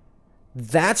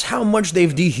 That's how much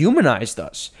they've dehumanized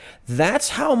us. That's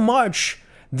how much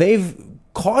they've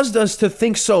caused us to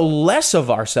think so less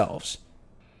of ourselves.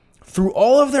 Through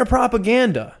all of their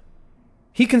propaganda,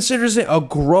 he considers it a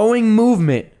growing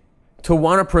movement to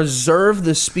want to preserve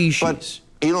the species. But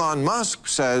Elon Musk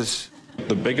says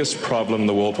the biggest problem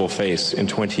the world will face in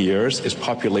 20 years is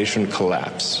population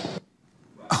collapse.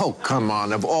 Oh, come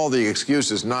on. Of all the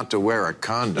excuses not to wear a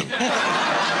condom.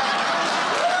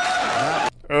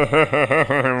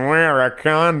 Wear a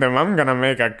condom. I'm gonna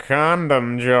make a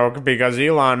condom joke because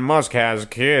Elon Musk has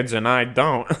kids and I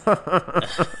don't.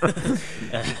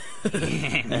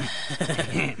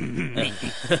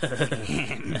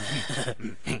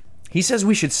 He says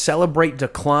we should celebrate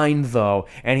decline, though,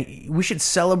 and we should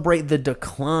celebrate the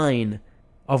decline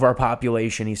of our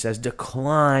population. He says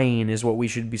decline is what we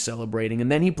should be celebrating. And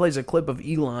then he plays a clip of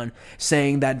Elon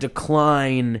saying that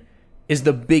decline is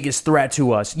the biggest threat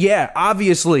to us. Yeah,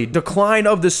 obviously, decline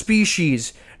of the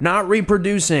species, not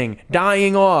reproducing,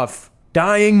 dying off,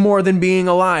 dying more than being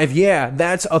alive. Yeah,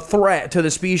 that's a threat to the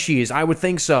species. I would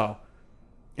think so.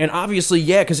 And obviously,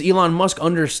 yeah, because Elon Musk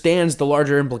understands the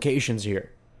larger implications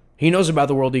here. He knows about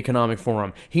the World Economic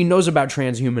Forum. He knows about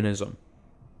transhumanism.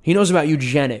 He knows about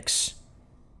eugenics.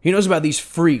 He knows about these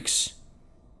freaks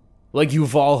like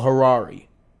Yuval Harari.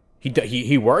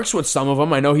 He works with some of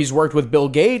them. I know he's worked with Bill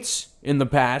Gates in the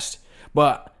past,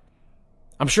 but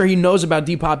I'm sure he knows about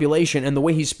depopulation, and the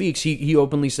way he speaks, he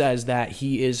openly says that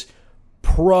he is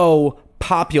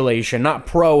pro-population, not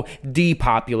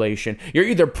pro-depopulation. You're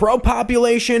either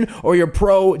pro-population or you're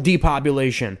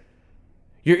pro-depopulation.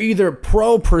 You're either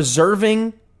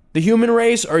pro-preserving the human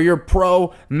race or you're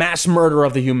pro-mass murder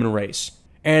of the human race.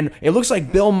 And it looks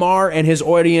like Bill Maher and his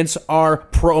audience are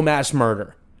pro-mass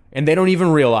murder. And they don't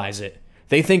even realize it.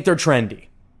 They think they're trendy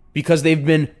because they've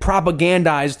been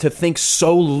propagandized to think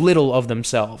so little of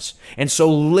themselves and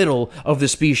so little of the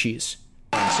species.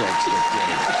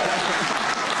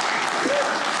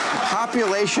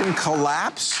 Population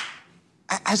collapse?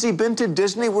 Has he been to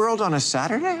Disney World on a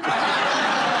Saturday?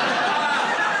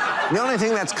 The only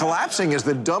thing that's collapsing is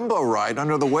the Dumbo ride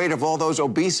under the weight of all those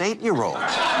obese 8-year-olds.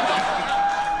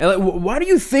 Why do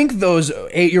you think those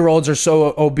 8-year-olds are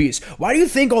so obese? Why do you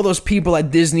think all those people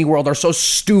at Disney World are so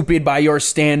stupid by your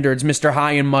standards, Mr.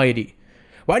 High and Mighty?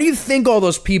 Why do you think all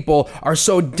those people are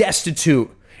so destitute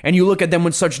and you look at them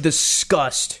with such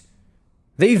disgust?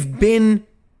 They've been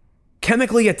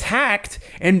chemically attacked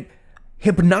and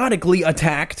hypnotically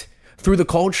attacked through the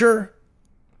culture,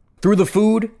 through the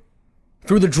food,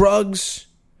 through the drugs,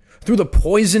 through the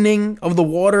poisoning of the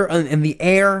water and the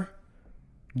air,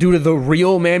 due to the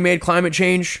real man-made climate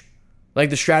change, like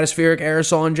the stratospheric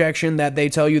aerosol injection that they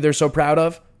tell you they're so proud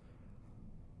of.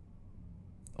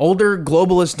 Older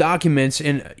globalist documents,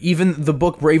 and even the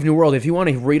book Brave New World, if you want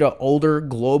to read an older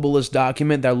globalist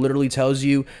document that literally tells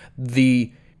you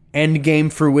the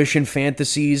endgame fruition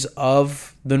fantasies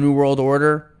of the New World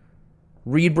Order,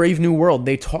 read Brave New World.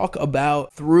 They talk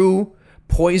about through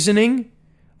poisoning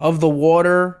of the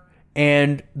water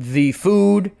and the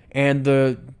food and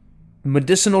the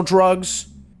medicinal drugs,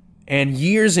 and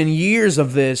years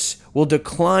of this will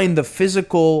decline the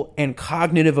physical and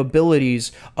cognitive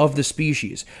abilities of the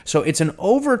species. So it's an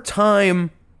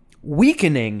overtime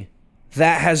weakening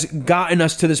that has gotten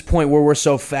us to this point where we're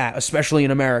so fat, especially in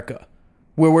America,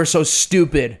 where we're so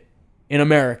stupid in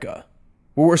America,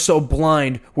 where we're so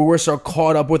blind, where we're so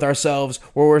caught up with ourselves,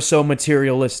 where we're so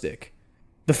materialistic.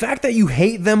 The fact that you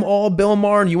hate them all, Bill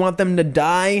Maher, and you want them to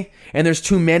die, and there's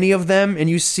too many of them, and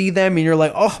you see them, and you're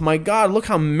like, oh my God, look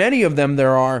how many of them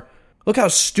there are. Look how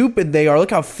stupid they are.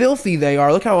 Look how filthy they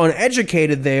are. Look how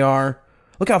uneducated they are.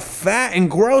 Look how fat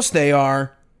and gross they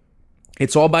are.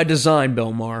 It's all by design,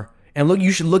 Bill Maher. And look,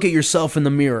 you should look at yourself in the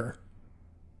mirror.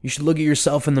 You should look at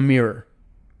yourself in the mirror.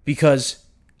 Because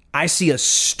I see a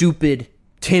stupid,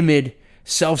 timid,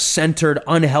 self-centered,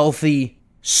 unhealthy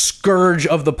scourge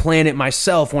of the planet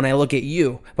myself when I look at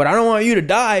you. But I don't want you to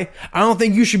die. I don't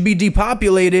think you should be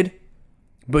depopulated.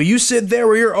 But you sit there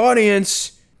with your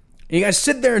audience, and you guys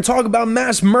sit there and talk about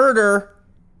mass murder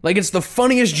like it's the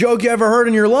funniest joke you ever heard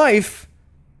in your life.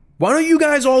 Why don't you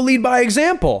guys all lead by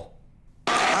example?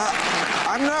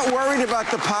 I'm I'm not worried about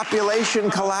the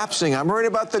population collapsing. I'm worried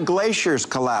about the glaciers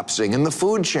collapsing and the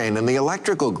food chain and the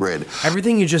electrical grid.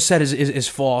 Everything you just said is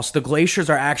false. The glaciers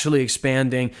are actually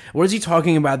expanding. What is he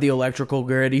talking about, the electrical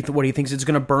grid? What, he thinks it's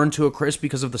going to burn to a crisp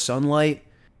because of the sunlight?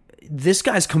 This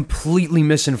guy's completely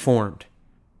misinformed.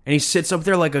 And he sits up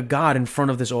there like a god in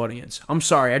front of this audience. I'm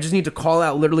sorry, I just need to call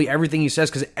out literally everything he says,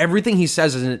 because everything he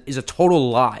says is a total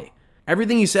lie.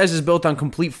 Everything he says is built on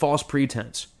complete false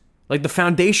pretense. Like, the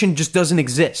foundation just doesn't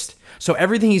exist. So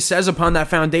everything he says upon that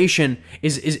foundation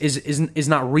is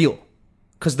not real,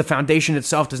 because the foundation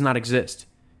itself does not exist.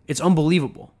 It's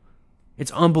unbelievable.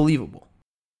 It's unbelievable.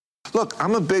 Look,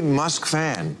 I'm a big Musk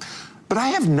fan, but I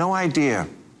have no idea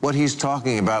what he's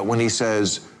talking about when he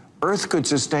says Earth could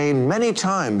sustain many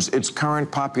times its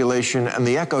current population and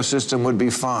the ecosystem would be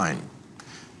fine.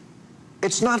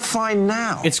 It's not fine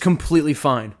now. It's completely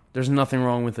fine. There's nothing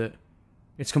wrong with it.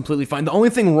 It's completely fine. The only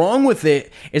thing wrong with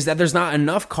it is that there's not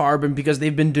enough carbon, because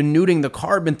they've been denuding the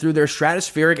carbon through their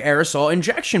stratospheric aerosol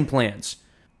injection plants.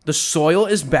 The soil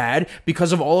is bad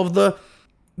because of all of the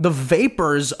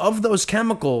vapors of those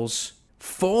chemicals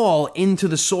fall into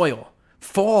the soil,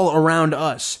 fall around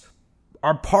us,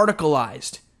 are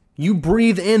particleized. You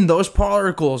breathe in those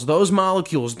particles, those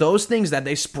molecules, those things that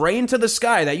they spray into the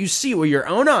sky that you see with your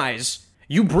own eyes.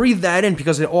 You breathe that in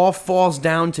because it all falls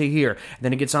down to here.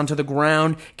 Then it gets onto the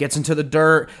ground, gets into the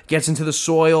dirt, gets into the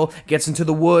soil, gets into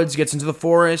the woods, gets into the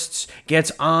forests,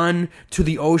 gets on to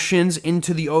the oceans,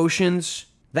 into the oceans.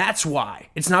 That's why.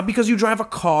 It's not because you drive a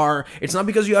car. It's not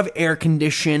because you have air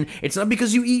condition. It's not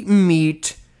because you eat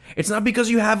meat. It's not because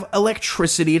you have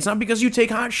electricity. It's not because you take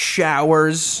hot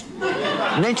showers.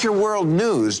 Nature World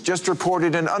News just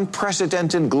reported an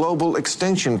unprecedented global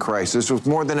extinction crisis with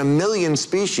more than 1 million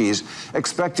species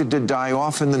expected to die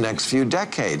off in the next few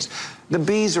decades. The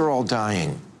bees are all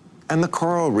dying, and the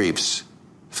coral reefs.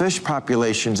 Fish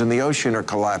populations in the ocean are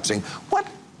collapsing. What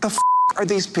the f*** are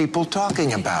these people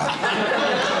talking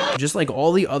about? Just like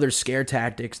all the other scare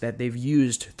tactics that they've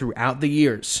used throughout the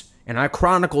years, and I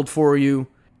chronicled for you,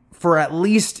 for at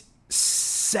least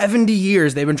 70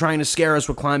 years, they've been trying to scare us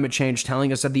with climate change,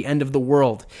 telling us that the end of the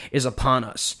world is upon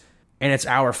us, and it's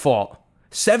our fault.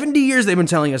 70 years they've been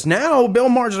telling us. Now, Bill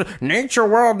Maher says, Nature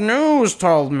World News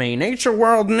told me. Nature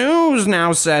World News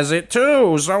now says it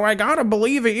too, so I gotta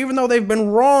believe it, even though they've been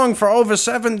wrong for over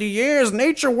 70 years.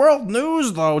 Nature World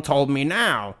News, though, told me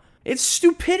now. It's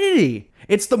stupidity.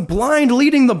 It's the blind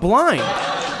leading the blind.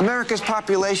 America's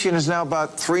population is now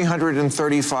about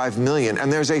 335 million,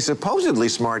 and there's a supposedly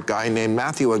smart guy named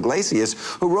Matthew Iglesias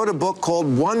who wrote a book called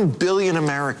 1 Billion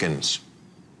Americans,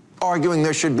 arguing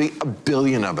there should be 1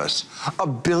 billion of us,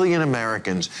 1 billion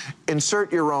Americans.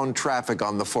 Insert your own traffic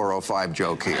on the 405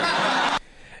 joke here.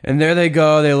 And there they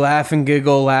go. They laugh and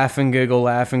giggle, laugh and giggle,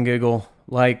 laugh and giggle,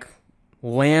 like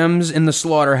lambs in the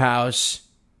slaughterhouse,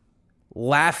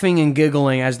 laughing and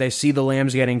giggling as they see the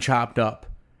lambs getting chopped up,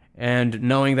 and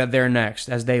knowing that they're next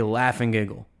as they laugh and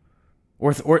giggle,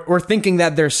 or thinking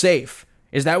that they're safe.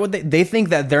 Is that what they think,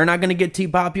 that they're not going to get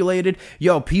depopulated?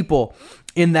 Yo, people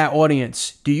in that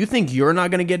audience, do you think you're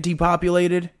not going to get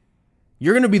depopulated?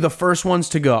 You're going to be the first ones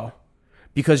to go,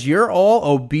 because you're all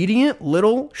obedient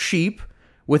little sheep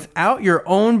without your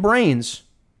own brains,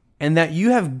 and that you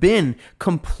have been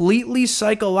completely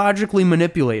psychologically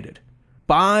manipulated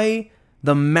by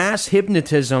the mass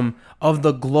hypnotism of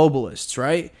the globalists,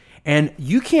 right? And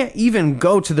you can't even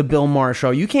go to the Bill Maher show.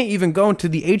 You can't even go into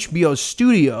the HBO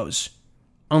studios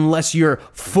unless you're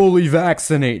fully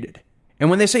vaccinated. And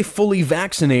when they say fully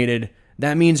vaccinated,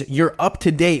 that means you're up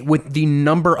to date with the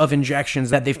number of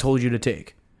injections that they've told you to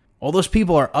take. All those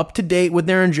people are up to date with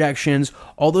their injections.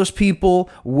 All those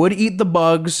people would eat the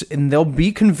bugs, and they'll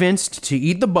be convinced to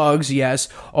eat the bugs, yes.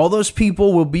 All those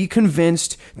people will be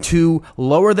convinced to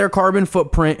lower their carbon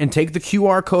footprint and take the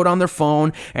QR code on their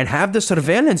phone and have the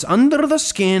surveillance under the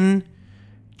skin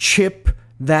chip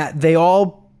that they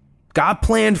all got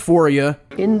planned for you.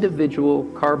 Individual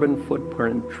carbon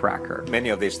footprint tracker. Many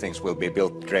of these things will be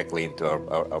built directly into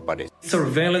our bodies.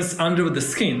 Surveillance under the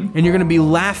skin. And you're going to be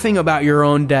laughing about your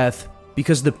own death,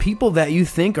 because the people that you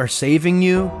think are saving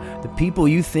you, the people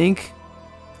you think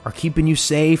are keeping you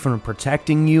safe and are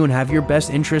protecting you and have your best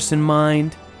interests in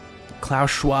mind,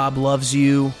 Klaus Schwab loves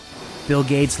you, Bill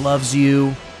Gates loves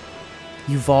you,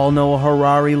 Yuval Noah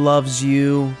Harari loves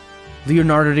you,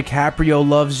 Leonardo DiCaprio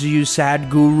loves you,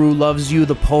 Sadhguru loves you,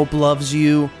 the Pope loves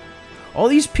you. All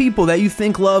these people that you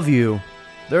think love you,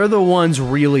 they're the ones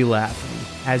really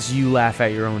laughing as you laugh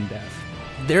at your own death.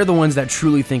 They're the ones that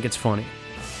truly think it's funny.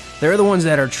 They're the ones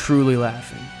that are truly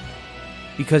laughing,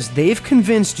 because they've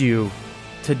convinced you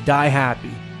to die happy,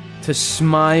 to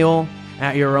smile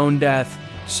at your own death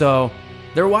So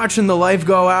they're watching the life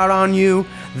go out on you.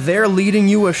 They're leading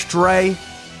you astray.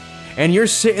 And you're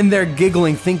sitting there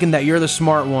giggling, thinking that you're the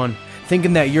smart one,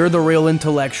 thinking that you're the real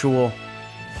intellectual,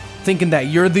 thinking that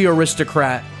you're the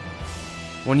aristocrat,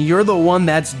 when you're the one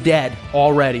that's dead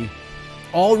already.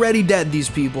 Already dead, these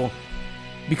people.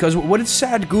 Because what did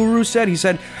Sadhguru said? He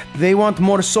said, they want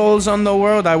more souls on the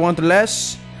world, I want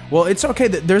less. Well, it's okay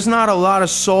that there's not a lot of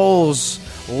souls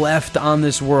left on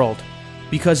this world.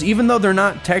 Because even though they're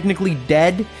not technically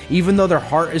dead, even though their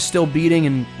heart is still beating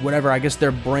and whatever, I guess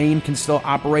their brain can still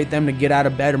operate them to get out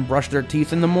of bed and brush their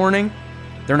teeth in the morning,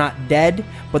 they're not dead,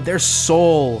 but their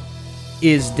soul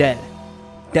is dead.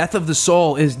 Death of the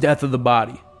soul is death of the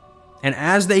body. And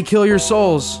as they kill your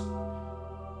souls,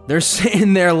 they're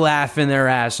sitting there laughing their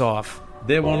ass off.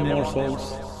 They want more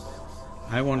souls.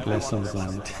 I want less on the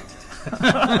planet.